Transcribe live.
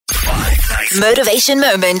Motivation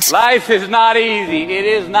moment. Life is not easy. It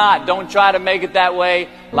is not. Don't try to make it that way.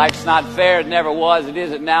 Life's not fair. It never was. It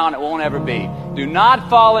isn't now, and it won't ever be. Do not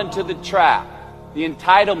fall into the trap, the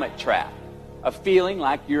entitlement trap, of feeling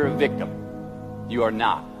like you're a victim. You are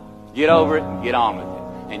not. Get over it and get on with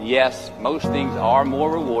it. And yes, most things are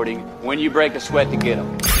more rewarding when you break a sweat to get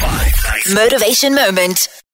them. Motivation moment.